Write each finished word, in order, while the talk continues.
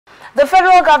The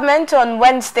federal government on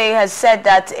Wednesday has said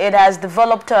that it has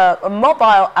developed a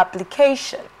mobile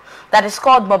application that is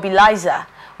called Mobilizer,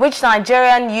 which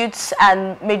Nigerian youths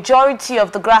and majority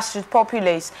of the grassroots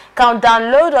populace can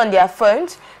download on their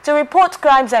phones to report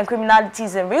crimes and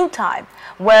criminalities in real time,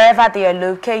 wherever they are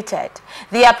located.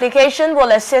 The application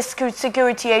will assist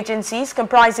security agencies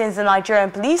comprising the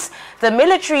Nigerian police, the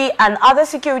military and other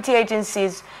security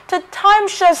agencies to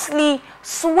timely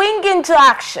swing into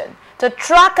action to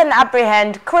track and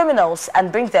apprehend criminals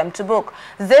and bring them to book.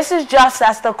 This is just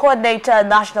as the coordinator,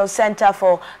 National Center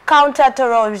for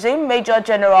Counter-Terrorism, Major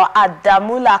General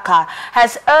Adamulaka,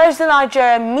 has urged the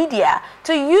Nigerian media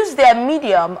to use their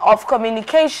medium of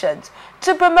communications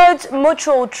to promote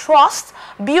mutual trust,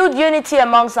 build unity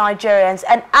amongst Nigerians,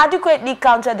 and adequately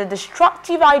counter the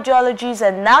destructive ideologies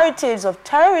and narratives of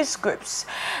terrorist groups.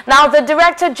 Now, the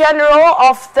Director General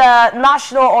of the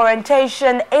National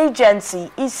Orientation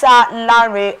Agency, Isa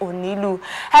Lanre Onilu,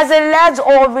 has alleged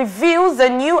or revealed the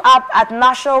new app at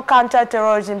National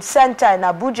Counter-Terrorism Center in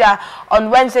Abuja on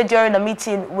Wednesday during a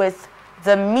meeting with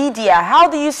the media. How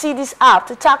do you see this app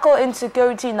to tackle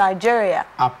insecurity in Nigeria?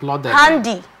 Applauded.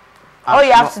 Handy. All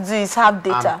you have to do is have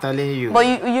data. I'm telling you. But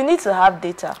you need to have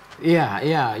data.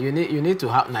 Yeah. You need to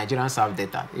have Nigerians have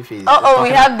data. If it's we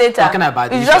have data. Talking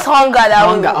about it's just hunger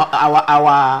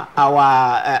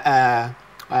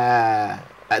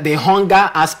the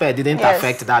hunger aspect didn't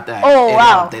affect that area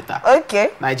of data.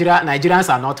 Okay. Nigerians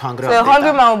are not hungry. So a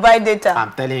hungry man will buy data.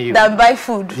 I'm telling you. Than buy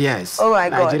food. Yes. Oh my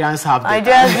God. Nigerians have data.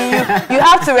 Nigerians, you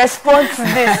have to respond to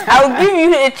this. I will give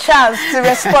you a chance to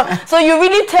respond. So you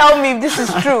really tell me if this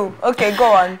is true. Okay,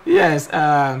 go on. Yes.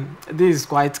 This is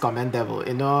quite commendable.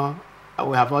 You know,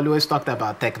 we have always talked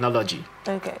about technology.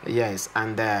 Okay. Yes,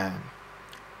 and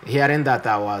hearing that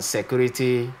our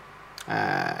security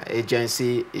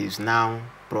agency is now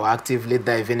proactively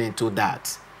diving into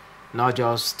that, not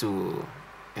just to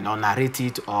narrate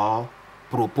it or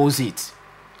propose it,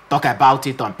 talk about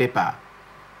it on paper.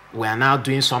 We are now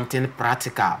doing something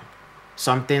practical,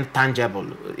 something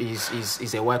tangible.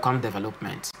 Is a welcome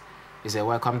development. Is a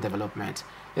welcome development.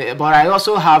 But I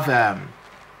also have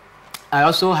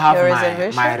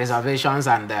my reservations,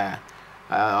 and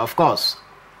of course,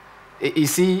 you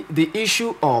see, the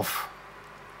issue of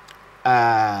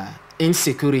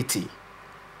insecurity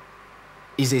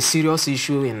is a serious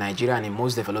issue in Nigeria and in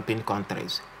most developing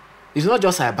countries. It's not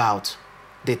just about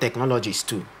the technologies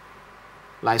too.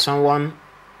 Like someone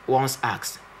once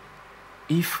asked,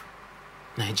 if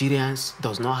Nigerians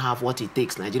does not have what it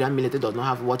takes, Nigerian military does not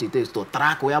have what it takes to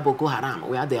track where Boko Haram,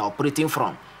 where they are operating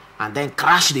from, and then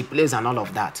crash the place and all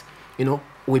of that,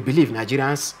 we believe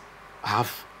Nigerians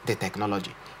have the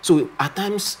technology. So at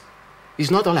times, it's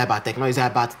not all about technology, it's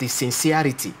about the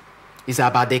sincerity. It's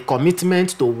about the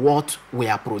commitment to what we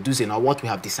are producing or what we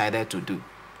have decided to do.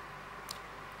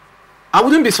 I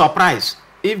wouldn't be surprised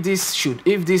if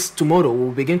this tomorrow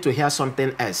we'll begin to hear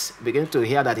something else, begin to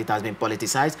hear that it has been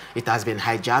politicized, it has been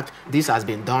hijacked, this has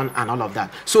been done, and all of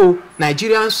that. So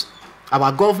Nigerians,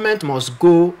 our government must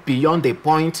go beyond the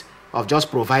point of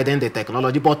just providing the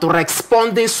technology, but to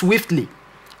responding swiftly,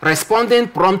 responding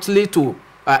promptly to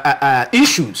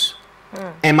issues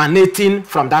emanating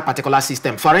from that particular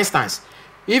system. For instance,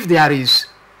 if there is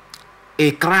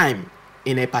a crime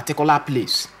in a particular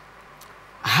place,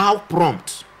 how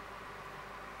prompt,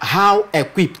 how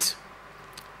equipped,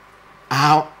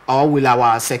 or will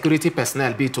our security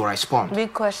personnel be to respond?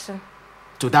 Big question.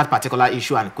 To that particular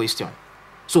issue and question.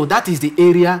 So that is the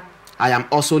area I am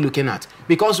also looking at.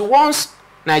 Because once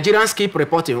Nigerians keep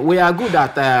reporting, we are good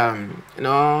at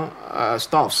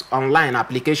stuffs, online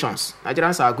applications.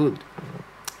 Nigerians are good.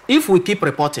 If we keep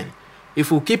reporting,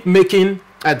 if we keep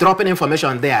dropping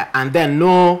information there, and then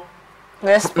no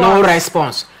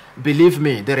response, believe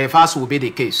me, the reverse will be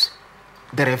the case.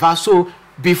 The reverse. So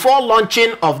before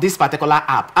launching of this particular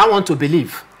app, I want to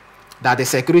believe that the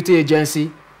security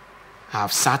agency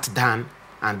have sat down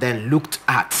and then looked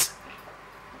at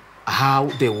how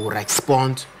they will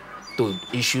respond to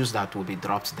issues that will be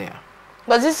dropped there.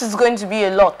 But this is going to be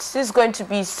a lot. This is going to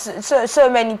be so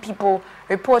many people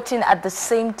reporting at the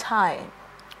same time.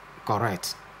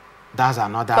 Correct. That's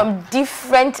another... From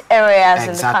different areas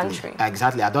in the country.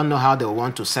 Exactly. I don't know how they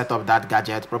want to set up that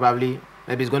gadget. Probably,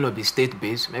 maybe it's going to be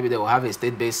state-based. Maybe they will have a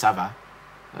state-based server.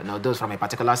 Those from a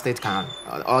particular state can...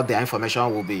 all their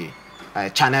information will be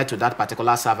channeled to that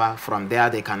particular server. From there,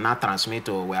 they can now transmit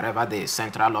to wherever the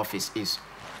central office is.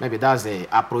 Maybe that's the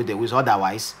approach they use.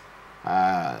 Otherwise,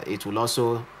 it will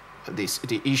also...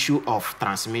 the issue of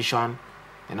transmission,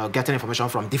 getting information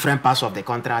from different parts of the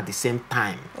country at the same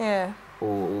time. Yeah.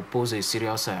 will pose a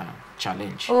serious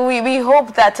challenge. We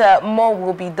hope that more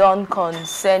will be done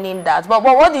concerning that. But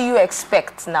what do you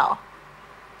expect now?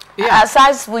 Yeah.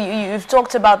 Aside, you've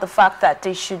talked about the fact that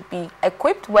they should be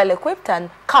equipped, well equipped, and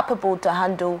capable to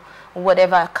handle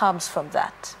whatever comes from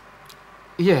that.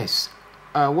 Yes.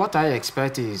 What I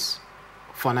expect is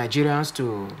for Nigerians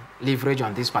to leverage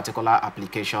on this particular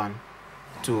application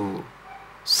to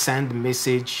send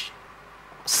message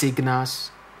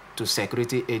signals to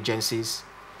security agencies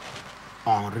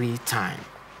on real time.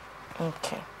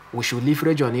 Okay. We should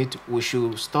leverage on it. We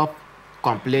should stop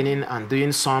complaining and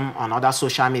doing some on other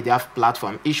social media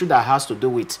platform. Issue that has to do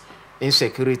with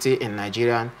insecurity in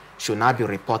Nigeria should not be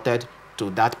reported to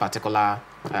that particular,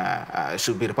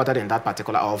 should be reported in that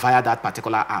particular or via that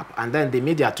particular app. And then the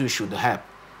media too should help.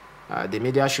 The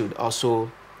media should also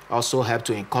help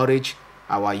to encourage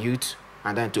our youth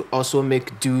and then to also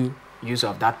make due use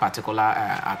of that particular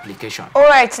application. All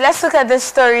right, let's look at this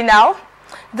story now.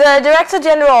 The Director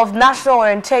General of National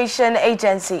Orientation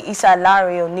Agency, Isa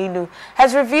Larry Onilu,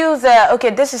 has revealed okay,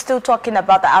 this is still talking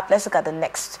about the app. Let's look at the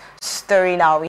next story now.